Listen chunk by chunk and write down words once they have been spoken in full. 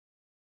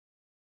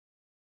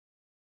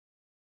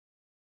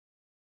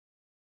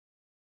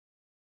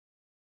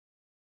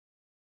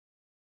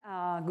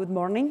Good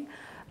morning.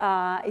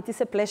 It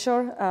is a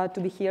pleasure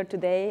to be here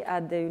today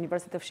at the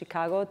University of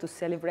Chicago to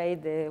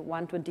celebrate the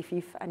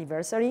 125th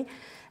anniversary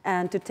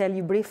and to tell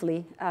you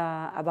briefly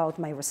about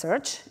my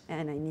research.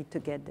 And I need to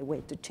get the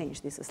way to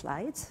change these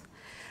slides.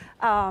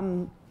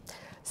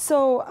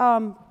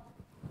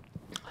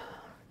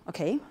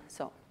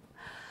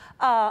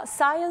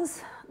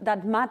 Science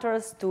that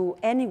matters to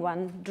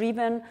anyone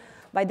driven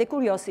by the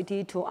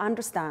curiosity to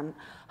understand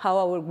how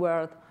our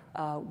world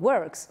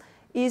works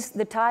is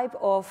the type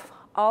of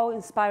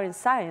awe-inspiring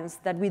science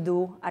that we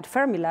do at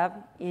Fermilab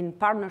in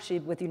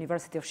partnership with the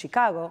University of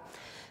Chicago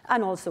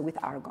and also with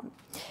Argonne.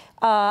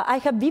 I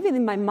have vivid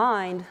in my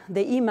mind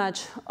the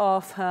image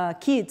of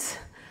kids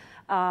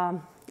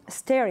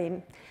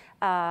staring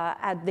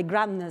at the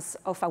grandness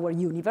of our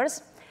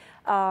universe.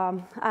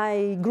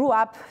 I grew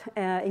up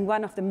in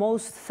one of the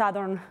most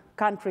southern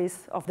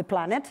countries of the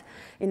planet,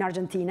 in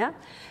Argentina,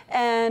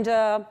 and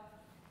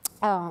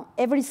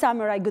every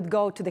summer I could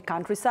go to the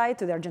countryside,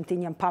 to the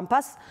Argentinian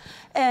pampas,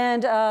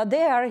 and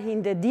there,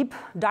 in the deep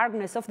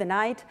darkness of the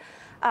night,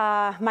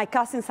 my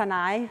cousins and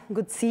I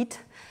would sit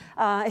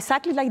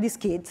exactly like these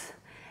kids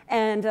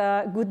and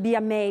would be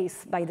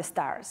amazed by the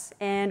stars.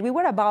 And we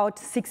were about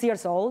 6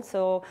 years old,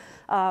 so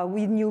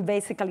we knew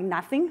basically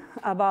nothing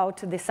about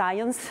the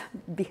science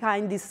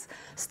behind these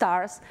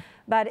stars,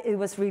 but it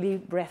was really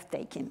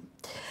breathtaking.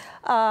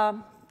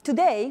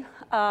 Today,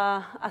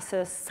 as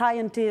a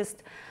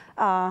scientist,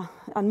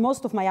 and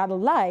most of my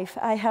adult life,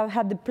 I have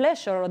had the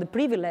pleasure or the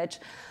privilege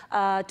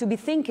to be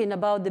thinking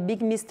about the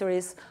big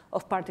mysteries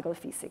of particle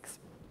physics.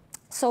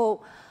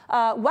 So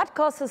what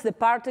causes the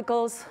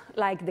particles,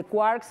 like the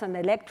quarks and the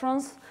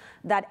electrons,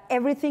 that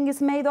everything is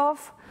made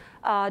of,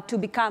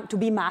 to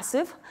be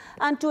massive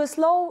and to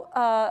slow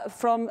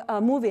from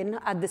moving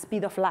at the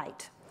speed of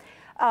light?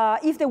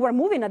 If they were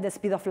moving at the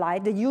speed of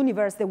light, the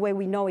universe, the way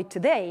we know it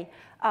today,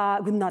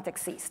 would not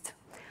exist.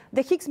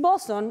 The Higgs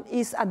boson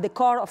is at the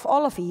core of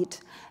all of it,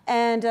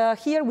 and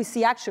here we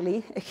see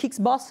actually a Higgs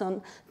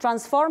boson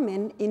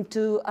transforming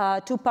into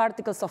two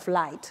particles of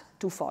light,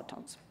 two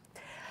photons.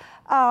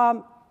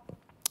 What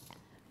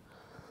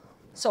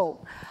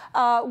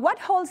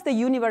holds the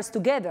universe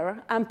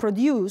together and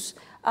produce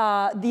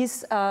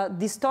these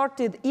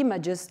distorted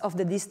images of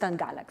the distant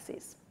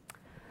galaxies?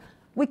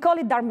 We call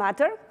it dark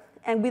matter,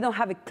 and we don't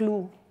have a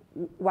clue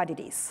what it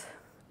is.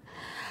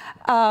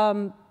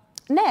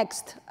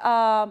 Next,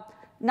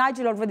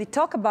 Nigel already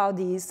talked about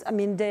this. I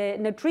mean, the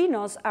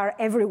neutrinos are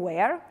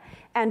everywhere,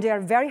 and they are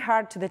very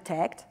hard to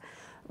detect.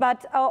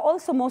 But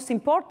also, most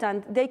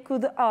important, they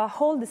could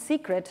hold the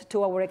secret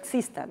to our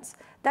existence.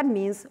 That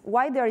means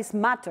why there is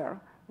matter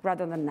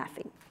rather than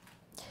nothing.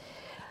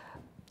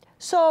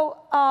 So,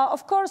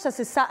 of course, as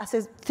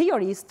a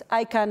theorist,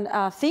 I can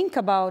think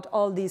about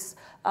all these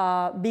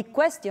big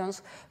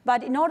questions,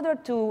 but in order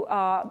to,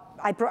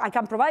 I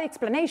can provide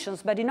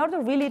explanations, but in order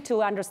really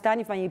to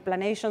understand if my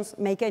explanations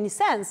make any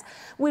sense,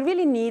 we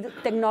really need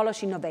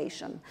technology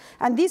innovation.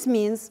 And this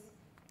means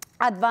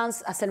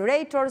advanced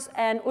accelerators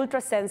and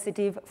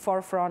ultra-sensitive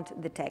forefront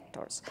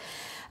detectors.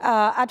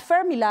 At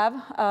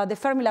Fermilab, the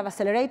Fermilab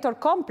Accelerator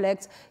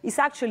Complex is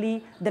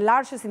actually the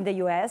largest in the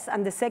US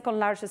and the second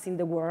largest in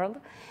the world.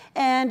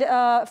 And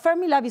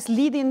Fermilab is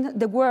leading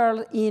the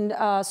world in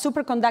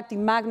superconducting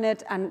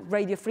magnet and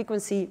radio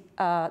frequency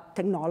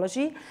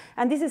technology.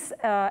 And this is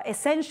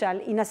essential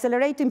in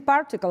accelerating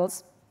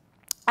particles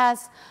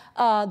as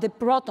the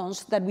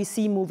protons that we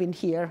see moving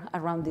here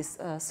around this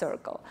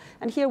circle.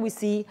 And here we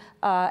see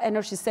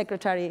Energy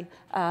Secretary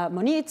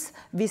Moniz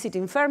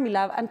visiting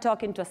Fermilab and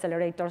talking to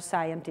accelerator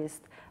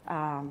scientists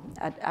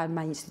at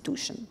my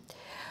institution.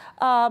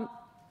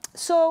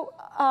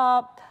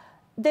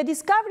 The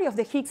discovery of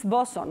the Higgs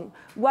boson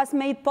was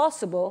made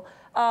possible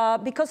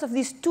because of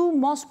these two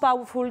most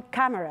powerful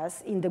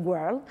cameras in the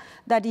world,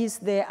 that is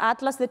the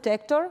Atlas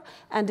detector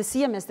and the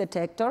CMS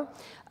detector.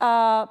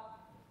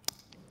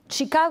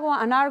 Chicago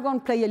and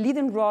Argonne play a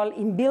leading role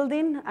in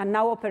building and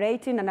now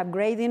operating and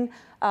upgrading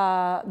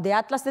the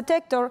Atlas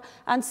detector,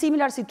 and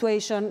similar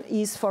situation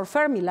is for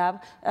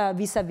Fermilab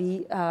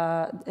vis-a-vis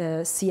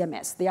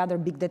CMS, the other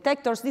big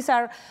detectors. These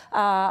are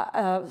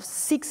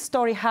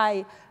 6-story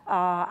high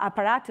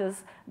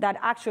apparatus that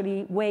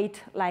actually weigh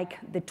like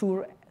the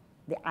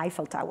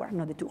Eiffel Tower,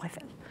 not the Tour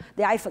Eiffel,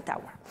 the Eiffel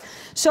Tower.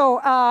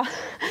 So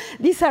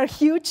these are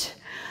huge,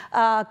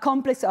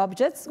 complex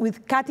objects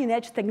with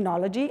cutting-edge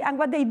technology, and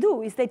what they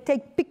do is they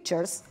take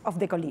pictures of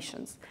the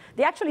collisions.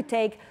 They actually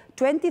take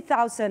 20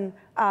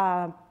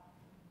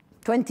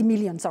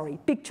 million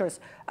pictures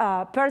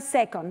per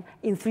second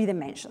in 3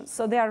 dimensions.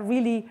 So they are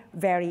really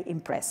very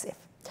impressive.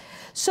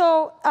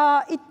 So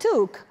it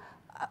took,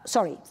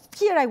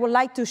 here I would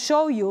like to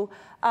show you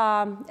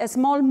a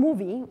small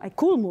movie, a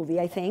cool movie,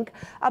 I think,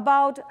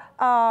 about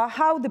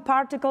how the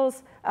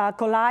particles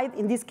collide,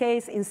 in this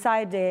case,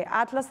 inside the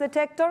Atlas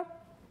detector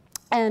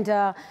and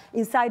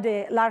inside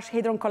the Large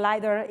Hadron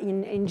Collider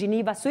in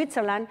Geneva,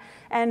 Switzerland.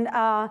 And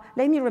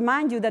let me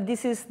remind you that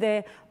this is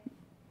the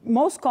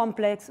most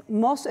complex,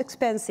 most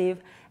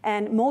expensive,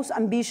 and most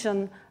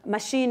ambitious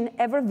machine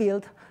ever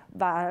built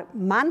by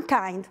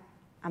mankind,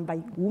 and by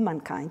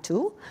womankind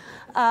too.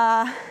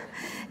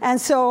 And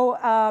so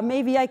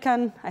maybe I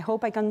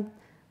hope I can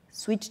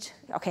switch.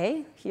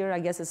 OK, here I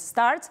guess it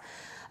starts.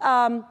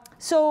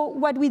 So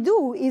what we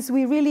do is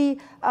we really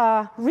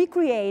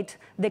recreate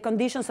the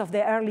conditions of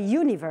the early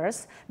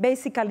universe,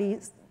 basically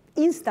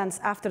instance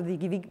after the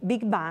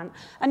Big Bang.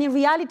 And in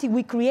reality,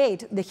 we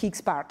create the Higgs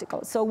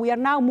particle. So we are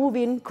now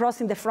moving,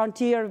 crossing the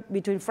frontier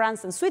between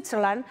France and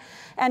Switzerland.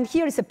 And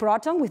here is a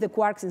proton with the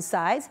quarks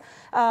inside,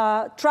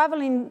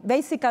 traveling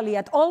basically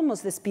at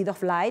almost the speed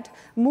of light,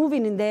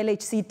 moving in the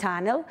LHC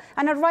tunnel,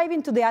 and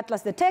arriving to the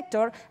Atlas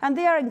detector. And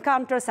there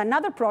encounters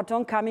another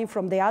proton coming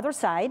from the other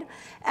side.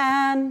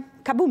 And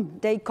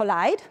kaboom, they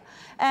collide.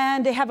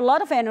 And they have a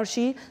lot of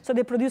energy, so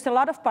they produce a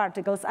lot of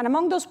particles. And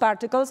among those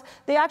particles,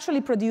 they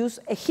actually produce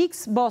a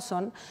Higgs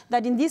boson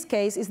that in this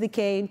case is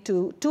decaying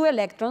to 2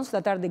 electrons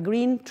that are the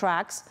green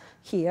tracks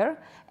here,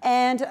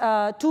 and 2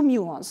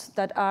 muons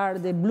that are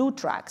the blue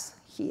tracks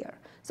here.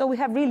 So we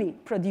have really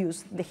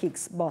produced the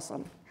Higgs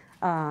boson,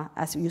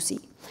 as you see.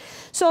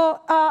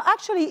 So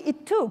actually,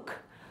 it took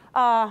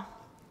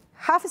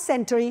half a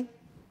century,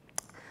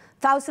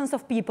 thousands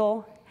of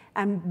people,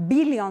 and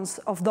billions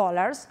of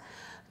dollars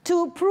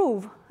to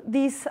prove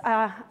this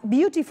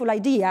beautiful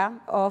idea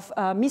of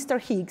Mr.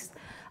 Higgs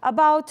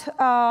about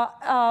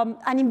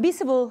an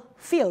invisible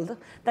field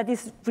that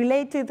is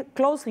related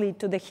closely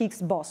to the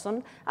Higgs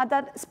boson, and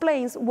that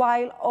explains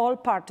why all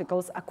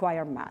particles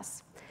acquire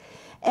mass.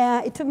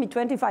 It took me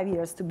 25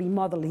 years to be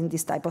modeling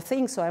this type of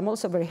thing, so I'm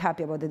also very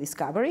happy about the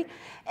discovery.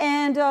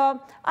 And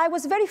I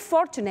was very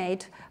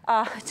fortunate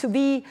to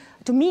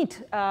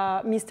meet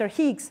Mr.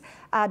 Higgs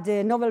at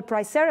the Nobel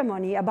Prize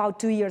ceremony about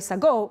 2 years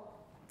ago.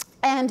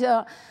 And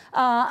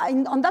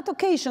on that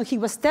occasion, he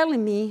was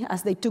telling me,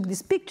 as they took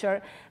this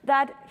picture,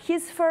 that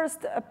his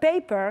first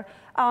paper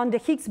on the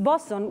Higgs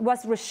boson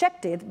was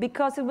rejected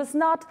because it was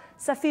not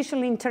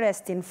sufficiently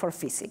interesting for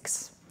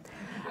physics.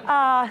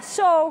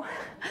 So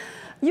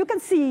you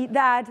can see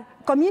that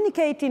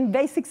communicating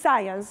basic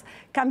science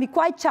can be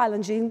quite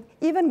challenging,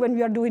 even when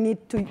we are doing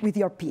it with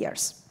your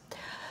peers.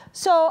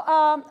 So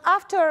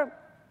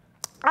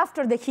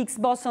after the Higgs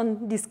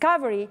boson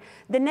discovery,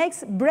 the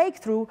next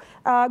breakthrough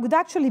would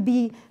actually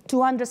be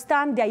to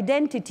understand the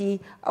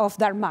identity of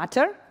dark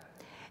matter.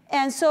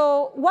 And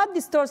so what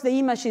distorts the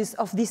images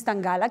of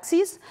distant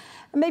galaxies?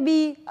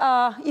 Maybe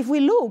if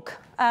we look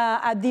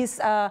at this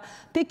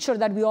picture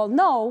that we all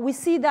know, we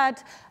see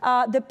that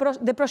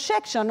the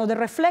projection or the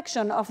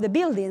reflection of the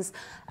buildings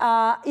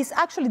is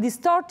actually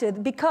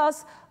distorted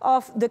because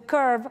of the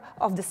curve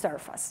of the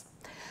surface.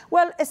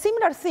 Well, a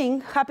similar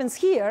thing happens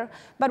here,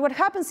 but what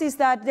happens is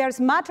that there's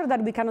matter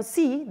that we cannot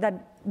see, that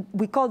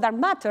we call dark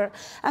matter,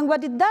 and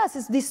what it does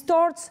is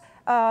distorts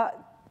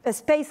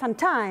space and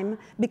time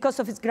because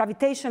of its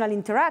gravitational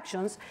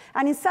interactions,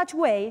 and in such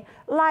way,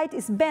 light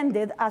is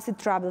bended as it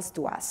travels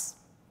to us.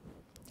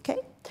 Okay?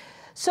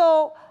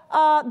 So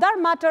dark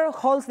matter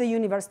holds the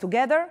universe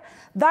together.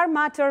 Dark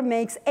matter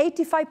makes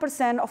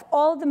 85% of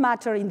all the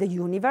matter in the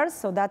universe,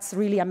 so that's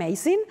really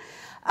amazing.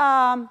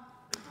 And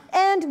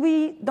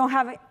we don't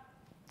have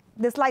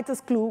the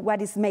slightest clue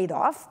what it's made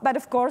of. But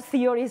of course,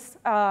 theories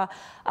are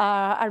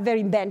very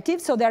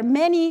inventive. So there are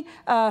many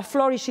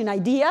flourishing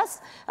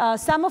ideas.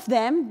 Some of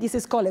them, this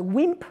is called a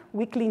WIMP,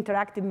 weakly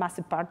interactive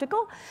massive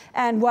particle,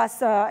 and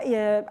was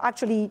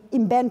actually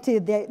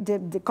invented,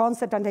 the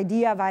concept and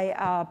idea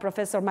by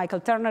Professor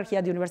Michael Turner here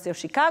at the University of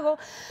Chicago.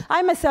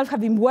 I myself have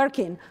been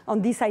working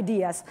on these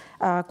ideas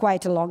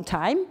quite a long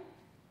time.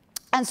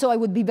 And so I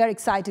would be very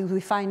excited if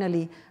we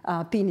finally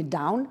pin it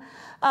down.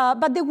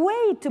 But the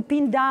way to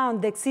pin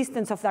down the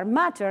existence of dark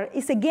matter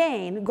is,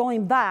 again,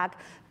 going back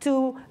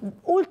to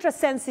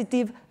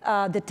ultra-sensitive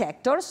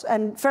detectors.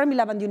 And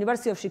Fermilab and the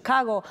University of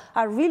Chicago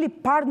are really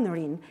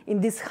partnering in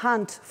this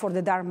hunt for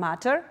the dark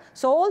matter.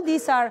 So all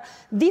these are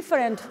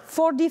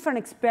four different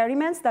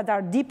experiments that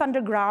are deep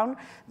underground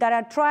that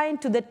are trying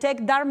to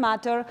detect dark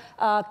matter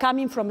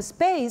coming from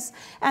space.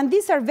 And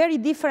these are very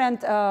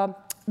different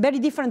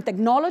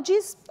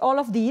technologies, all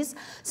of these,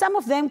 some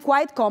of them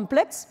quite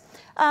complex.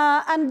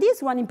 And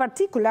this one in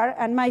particular,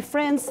 and my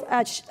friends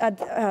at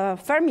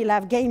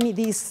Fermilab gave me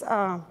this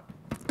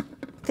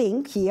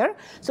thing here.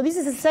 So this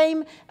is the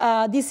same,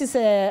 this is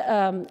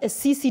a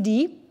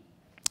CCD,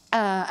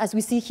 as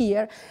we see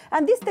here.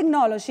 And this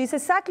technology is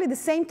exactly the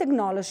same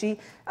technology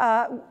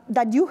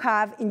that you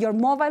have in your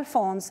mobile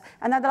phones,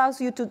 and that allows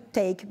you to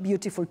take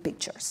beautiful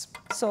pictures.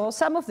 So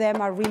some of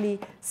them are really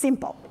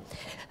simple.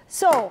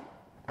 So,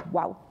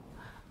 wow,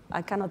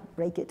 I cannot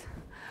break it.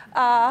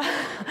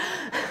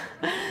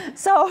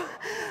 So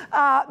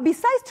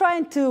besides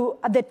trying to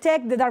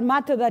detect the dark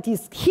matter that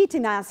is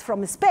hitting us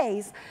from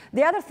space,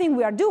 the other thing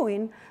we are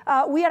doing,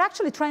 we are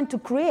actually trying to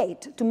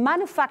to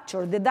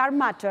manufacture the dark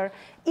matter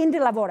in the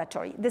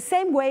laboratory, the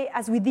same way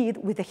as we did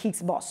with the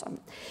Higgs boson.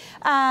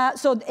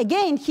 So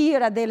again, here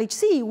at the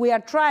LHC, we are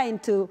trying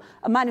to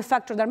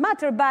manufacture dark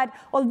matter, but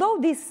although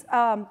these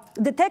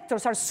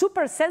detectors are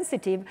super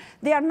sensitive,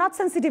 they are not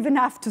sensitive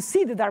enough to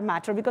see the dark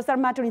matter, because dark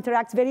matter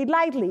interacts very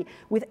lightly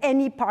with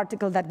any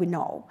particle that we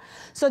know.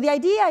 So the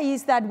idea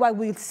is that what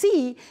we'll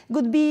see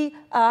would be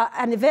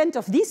an event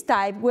of this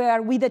type,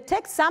 where we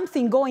detect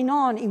something going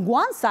on in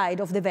one side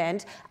of the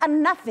event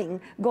and nothing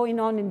going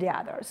on in the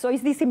other. So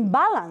it's this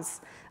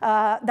imbalance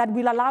that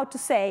will allow to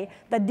say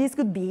that this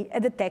could be a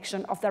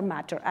detection of dark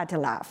matter at a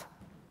lab.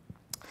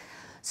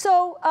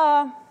 So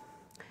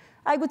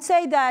I would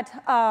say that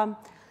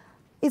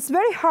it's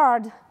very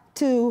hard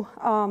to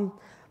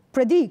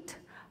predict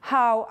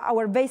how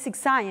our basic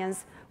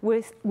science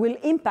will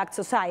impact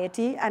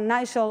society, and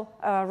I shall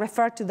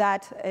refer to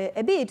that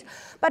a bit.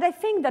 But I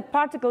think that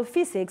particle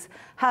physics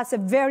has a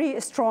very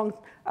strong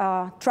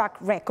track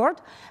record.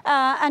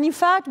 And in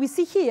fact, we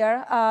see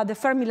here the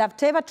Fermilab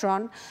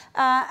Tevatron.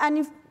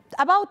 And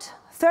about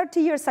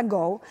 30 years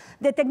ago,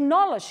 the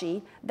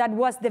technology that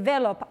was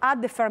developed at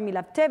the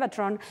Fermilab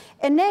Tevatron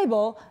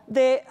enabled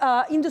the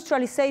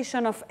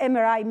industrialization of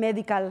MRI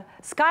medical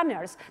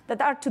scanners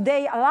that are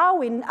today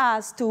allowing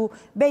us to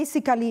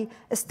basically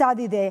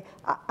study the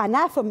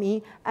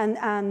anatomy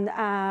and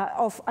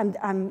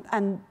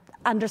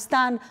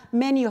understand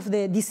many of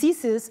the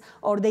diseases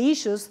or the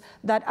issues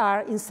that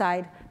are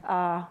inside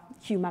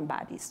human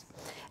bodies.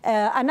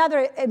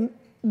 Another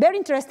very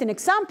interesting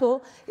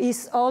example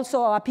is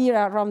also appear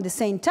around the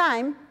same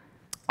time,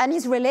 and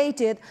is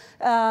related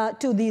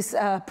to these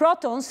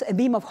protons, a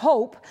beam of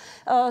hope.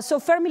 So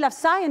Fermilab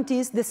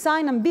scientists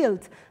designed and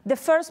built the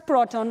first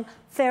proton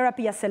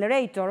therapy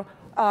accelerator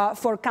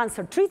for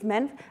cancer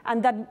treatment,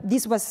 and that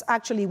this was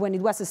actually when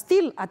it was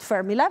still at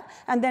Fermilab,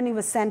 and then it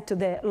was sent to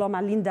the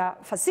Loma Linda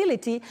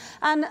facility.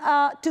 And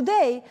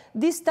today,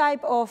 this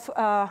type of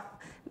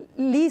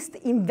least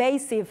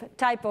invasive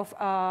type of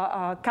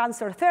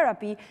cancer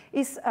therapy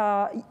is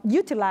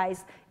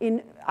utilized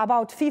in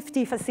about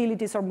 50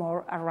 facilities or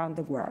more around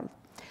the world.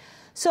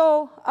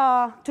 So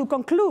to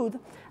conclude,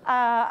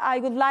 I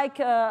would like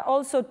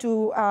also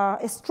to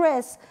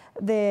stress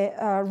the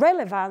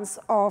relevance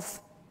of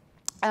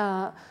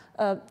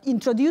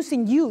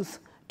introducing youth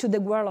to the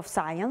world of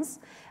science.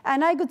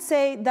 And I could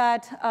say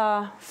that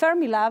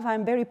Fermilab,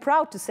 I'm very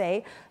proud to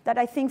say that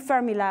I think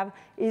Fermilab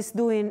is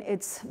doing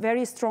its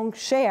very strong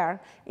share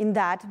in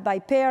that by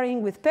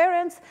pairing with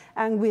parents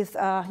and with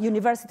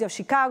University of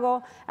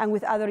Chicago and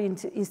with other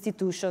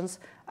institutions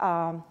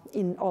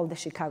in all the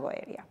Chicago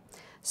area.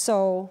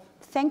 So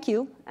thank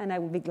you, and I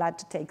will be glad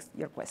to take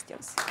your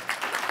questions.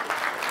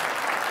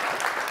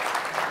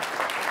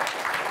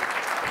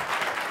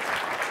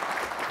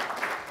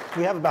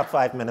 We have about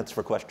 5 minutes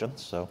for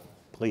questions, so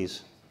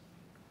please.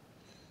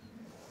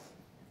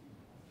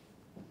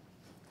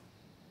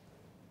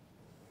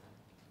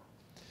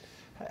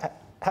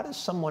 How does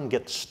someone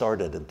get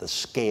started at the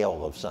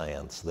scale of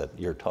science that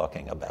you're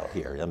talking about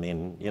here? I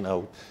mean, you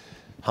know,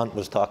 Hunt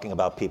was talking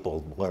about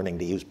people learning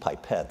to use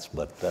pipettes,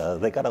 but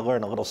they got to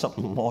learn a little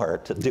something more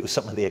to do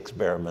some of the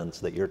experiments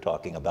that you're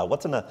talking about.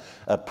 What's an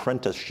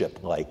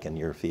apprenticeship like in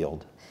your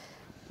field?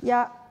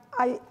 Yeah,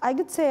 I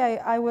could say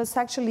I was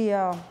actually,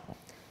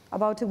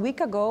 about a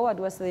week ago, I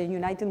was at the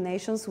United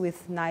Nations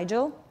with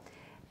Nigel,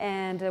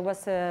 and there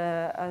was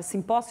a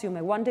symposium,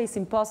 a one-day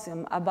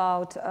symposium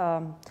about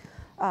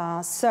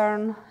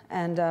CERN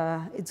and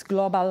its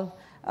global,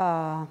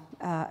 the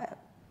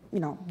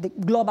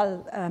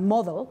global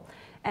model,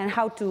 and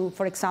how to,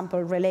 for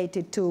example, relate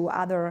it to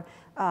other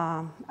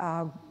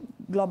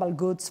global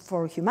goods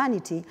for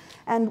humanity.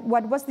 And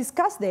what was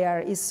discussed there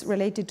is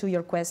related to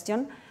your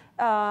question,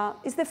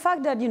 is the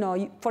fact that,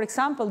 for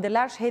example, the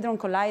Large Hadron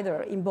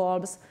Collider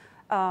involves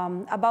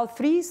about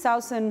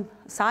 3,000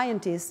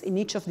 scientists in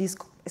each of these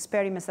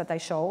experiments that I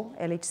show,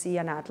 LHC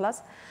and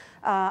Atlas,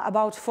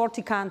 about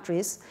 40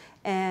 countries,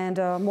 and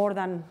more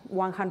than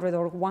 100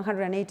 or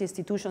 180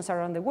 institutions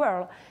around the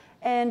world.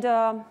 And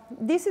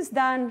this is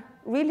done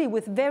really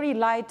with very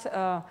light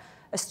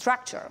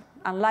structure,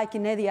 unlike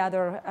in any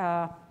other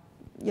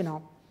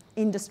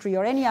industry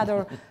or any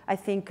other, I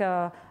think,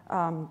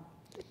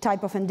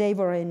 type of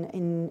endeavor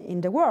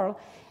in the world.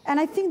 And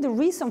I think the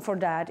reason for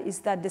that is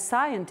that the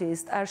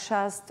scientists are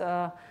just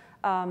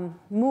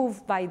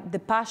moved by the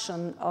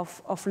passion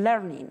of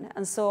learning.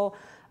 And so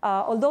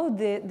although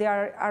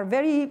there are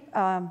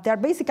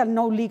basically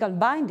no legal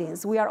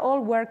bindings, we are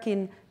all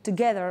working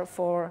together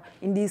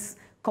in this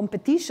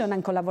competition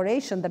and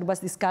collaboration that was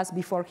discussed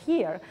before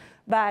here,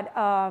 but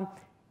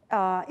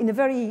in a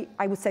very,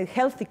 I would say,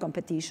 healthy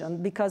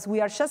competition, because we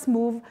are just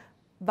moved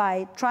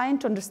by trying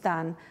to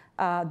understand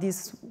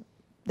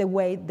the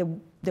way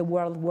the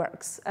world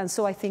works. And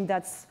so I think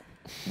that's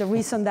the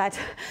reason that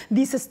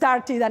this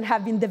started and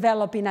have been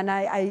developing, and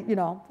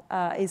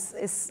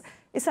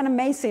it's an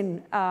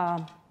amazing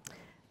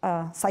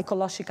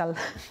psychological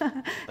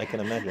I can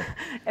imagine.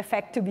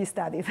 effect to be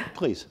studied.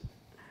 Please.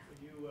 When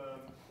you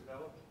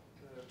develop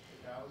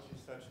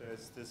technologies such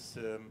as this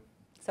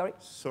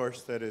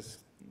source that is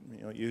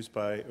used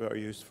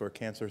for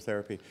cancer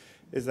therapy,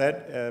 is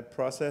that a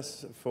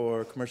process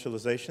for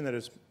commercialization that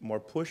is more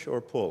push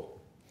or pull?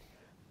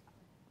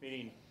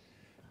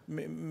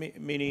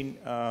 Meaning,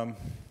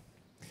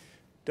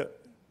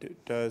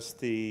 does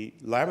the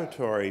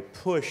laboratory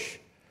push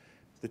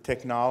the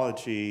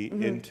technology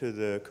into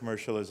the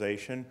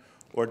commercialization,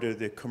 or do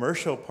the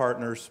commercial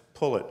partners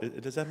pull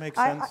it? Does that make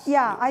sense?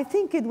 Yeah, I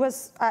think it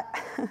was,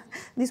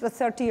 this was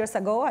 30 years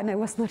ago, and I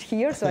was not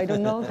here, so I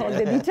don't know all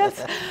the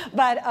details.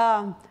 But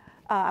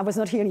I was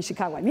not here in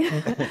Chicago, I mean.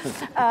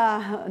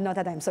 Not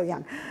that I'm so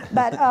young.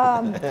 But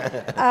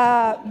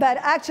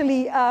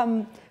actually,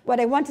 what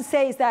I want to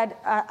say is that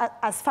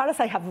as far as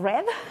I have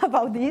read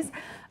about this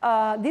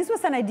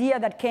was an idea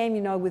that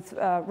came, with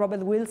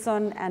Robert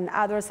Wilson and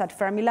others at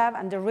Fermi Lab,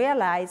 and they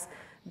realized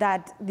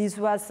that this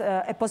was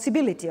a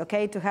possibility,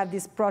 okay, to have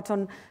this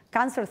proton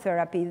cancer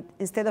therapy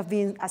instead of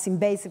being as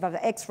invasive as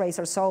the X-rays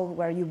or so,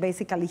 where you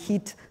basically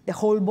hit the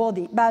whole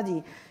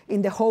body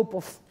in the hope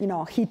of,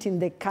 hitting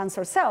the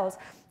cancer cells.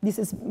 This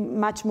is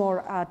much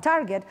more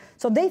target.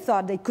 So they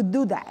thought they could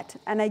do that,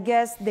 and I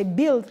guess they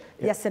built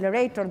the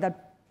accelerator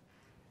that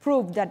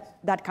proved that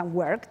that can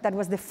work. That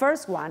was the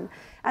first one.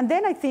 And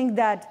then I think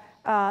that,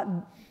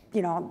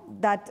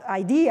 that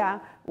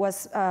idea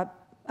was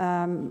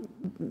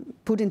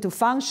put into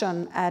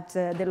function at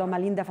the Loma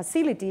Linda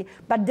facility.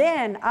 But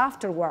then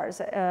afterwards,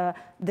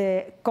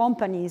 the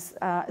companies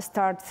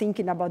start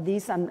thinking about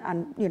this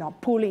and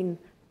pulling,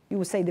 you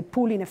would say the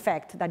pulling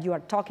effect that you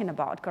are talking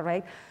about,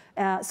 correct?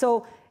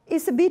 So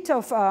it's a bit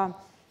of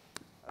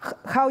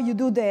how you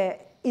do the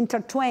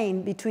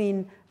intertwine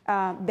between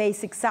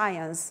basic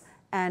science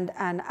and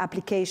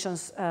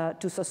applications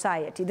to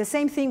society. The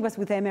same thing was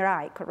with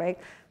MRI,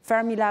 correct?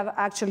 Fermi Lab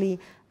actually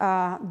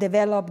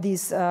developed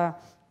these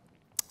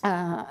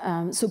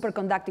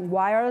superconducting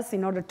wires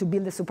in order to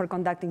build the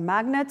superconducting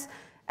magnets.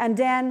 And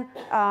then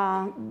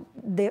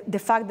the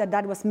fact that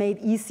that was made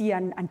easy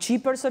and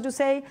cheaper, so to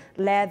say,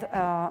 led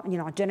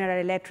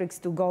General Electric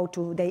to go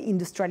to the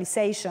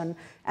industrialization.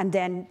 And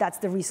then that's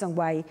the reason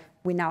why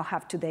we now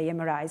have today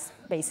MRIs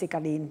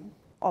basically in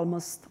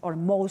almost or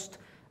most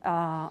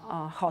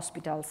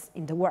hospitals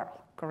in the world,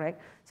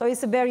 correct? So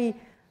it's a very,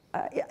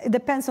 it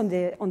depends on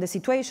the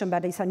situation,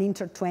 but it's an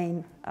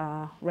intertwined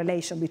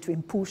relation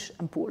between push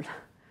and pull.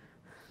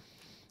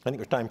 I think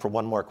there's time for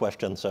one more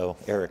question, so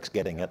Eric's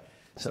getting it.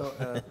 So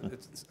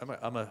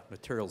I'm a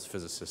materials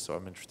physicist, so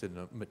I'm interested in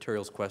a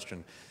materials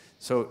question.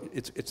 So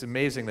it's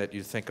amazing that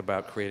you think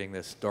about creating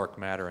this dark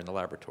matter in the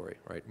laboratory,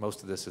 right?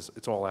 Most of this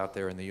it's all out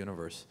there in the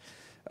universe.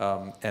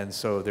 And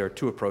so there are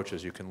two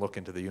approaches. You can look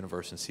into the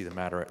universe and see the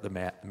matter,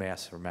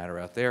 mass or matter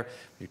out there.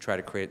 You try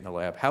to create it in the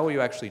lab. How will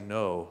you actually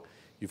know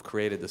you've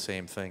created the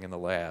same thing in the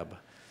lab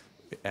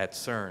at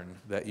CERN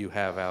that you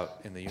have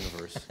out in the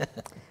universe?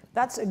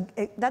 That's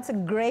a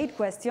great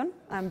question.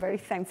 I'm very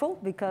thankful,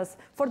 because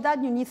for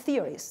that you need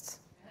theorists.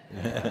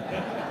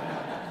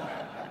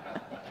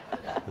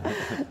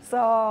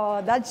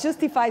 So that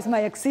justifies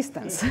my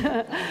existence.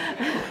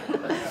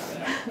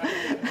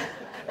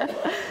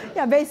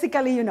 Yeah,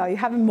 basically, you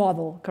have a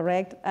model,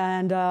 correct?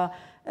 And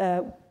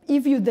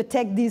if you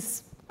detect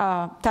this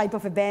type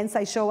of events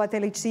I show at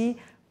LHC,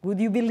 would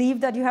you believe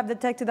that you have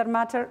detected dark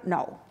matter?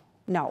 No.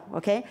 No,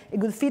 okay? It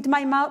could fit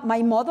my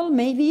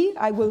model.Maybe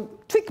I will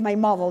tweak my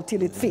model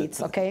till it fits,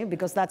 okay?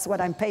 Because that's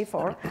what I'm paid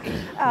for.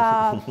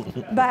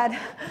 But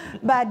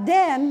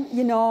then,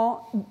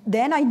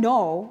 then I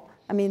know,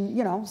 I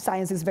mean,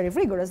 science is very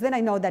rigorous. Then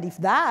I know that if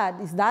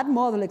that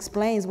model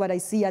explains what I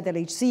see at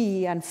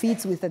LHC and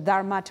fits with the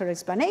dark matter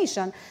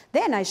explanation,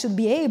 then I should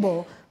be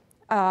able,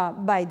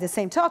 by the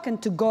same token,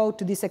 to go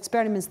to these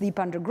experiments deep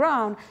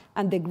underground,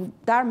 and the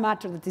dark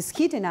matter that is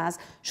hitting us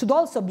should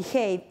also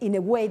behave in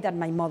a way that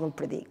my model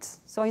predicts.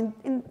 So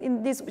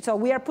in this, so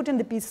we are putting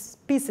the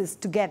pieces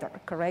together,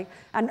 correct?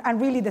 And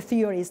really the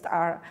theorists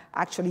are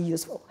actually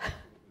useful.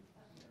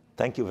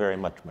 Thank you very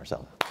much,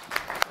 Marcela.